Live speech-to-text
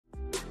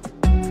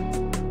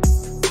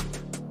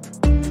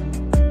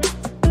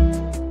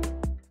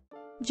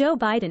Joe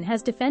Biden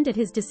has defended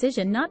his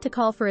decision not to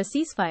call for a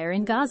ceasefire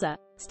in Gaza,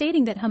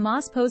 stating that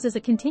Hamas poses a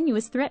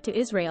continuous threat to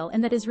Israel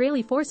and that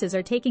Israeli forces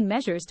are taking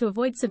measures to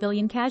avoid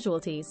civilian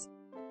casualties.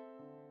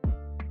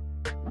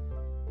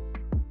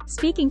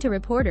 Speaking to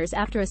reporters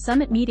after a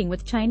summit meeting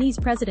with Chinese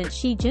President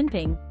Xi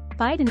Jinping,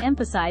 Biden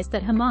emphasized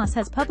that Hamas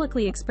has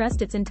publicly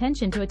expressed its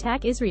intention to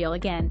attack Israel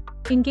again,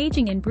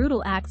 engaging in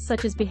brutal acts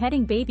such as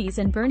beheading babies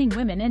and burning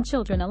women and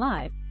children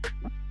alive.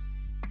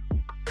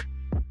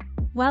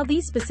 While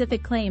these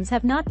specific claims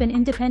have not been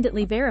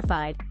independently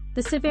verified,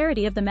 the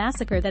severity of the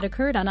massacre that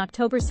occurred on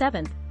October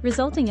 7,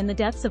 resulting in the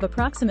deaths of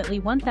approximately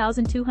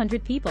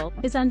 1,200 people,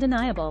 is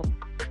undeniable.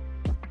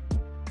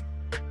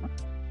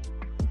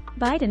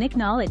 Biden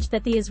acknowledged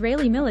that the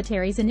Israeli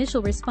military's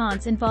initial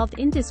response involved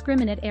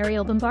indiscriminate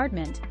aerial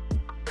bombardment.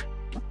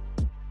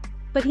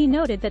 But he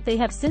noted that they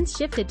have since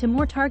shifted to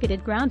more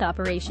targeted ground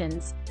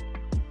operations.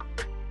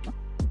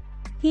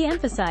 He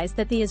emphasized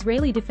that the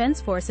Israeli Defense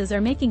Forces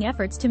are making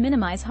efforts to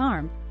minimize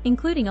harm,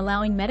 including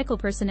allowing medical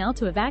personnel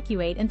to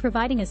evacuate and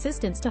providing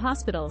assistance to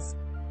hospitals.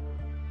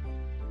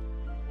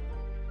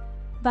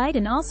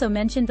 Biden also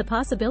mentioned the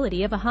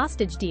possibility of a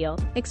hostage deal,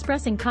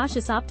 expressing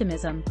cautious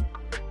optimism.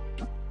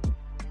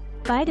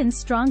 Biden's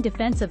strong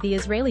defense of the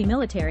Israeli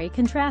military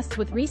contrasts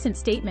with recent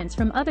statements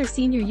from other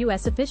senior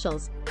U.S.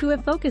 officials, who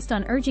have focused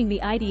on urging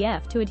the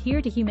IDF to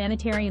adhere to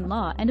humanitarian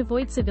law and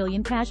avoid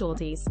civilian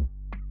casualties.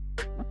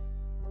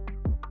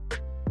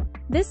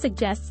 This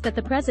suggests that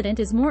the president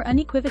is more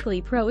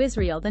unequivocally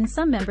pro-Israel than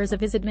some members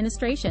of his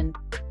administration.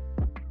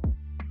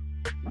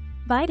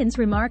 Biden's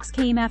remarks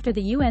came after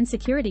the UN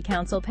Security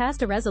Council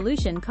passed a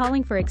resolution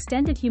calling for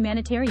extended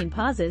humanitarian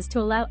pauses to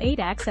allow aid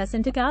access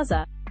into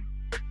Gaza.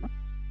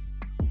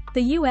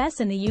 The US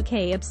and the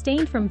UK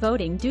abstained from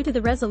voting due to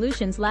the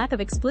resolution's lack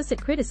of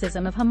explicit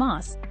criticism of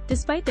Hamas,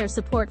 despite their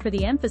support for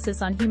the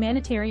emphasis on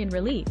humanitarian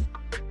relief.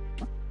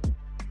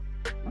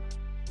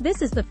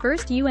 This is the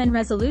first UN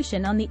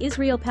resolution on the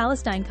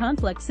Israel-Palestine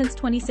conflict since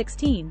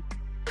 2016.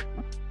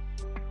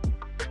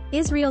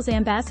 Israel's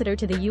ambassador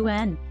to the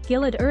UN,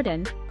 Gilad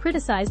Erdan,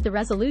 criticized the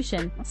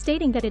resolution,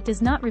 stating that it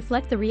does not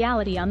reflect the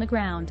reality on the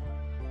ground.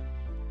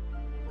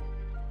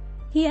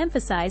 He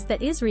emphasized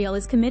that Israel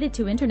is committed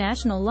to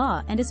international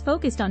law and is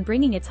focused on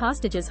bringing its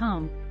hostages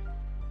home.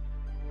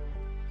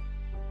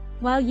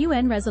 While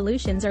UN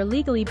resolutions are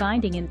legally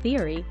binding in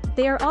theory,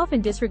 they are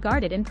often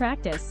disregarded in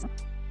practice.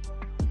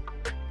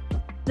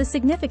 The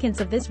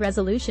significance of this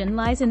resolution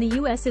lies in the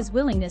US's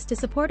willingness to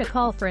support a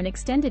call for an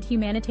extended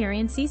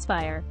humanitarian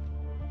ceasefire.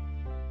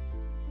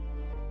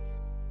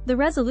 The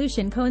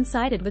resolution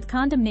coincided with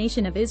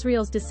condemnation of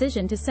Israel's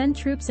decision to send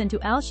troops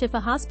into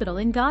Al-Shifa hospital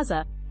in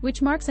Gaza,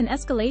 which marks an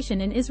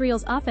escalation in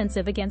Israel's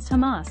offensive against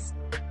Hamas.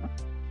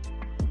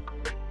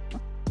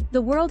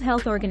 The World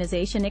Health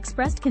Organization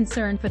expressed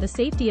concern for the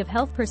safety of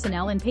health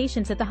personnel and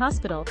patients at the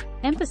hospital,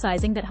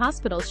 emphasizing that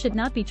hospitals should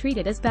not be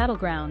treated as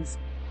battlegrounds.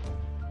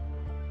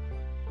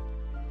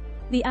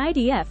 The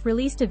IDF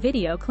released a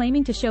video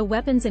claiming to show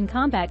weapons and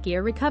combat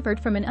gear recovered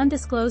from an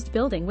undisclosed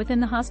building within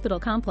the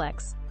hospital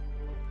complex.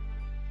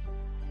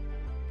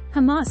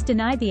 Hamas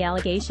denied the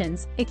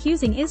allegations,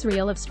 accusing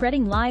Israel of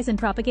spreading lies and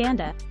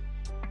propaganda.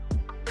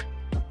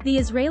 The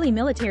Israeli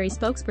military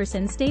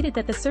spokesperson stated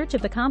that the search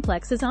of the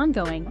complex is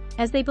ongoing,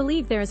 as they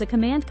believe there is a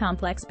command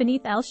complex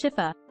beneath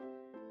Al-Shifa.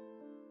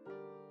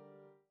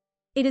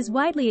 It is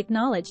widely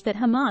acknowledged that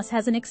Hamas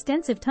has an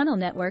extensive tunnel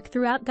network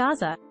throughout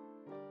Gaza,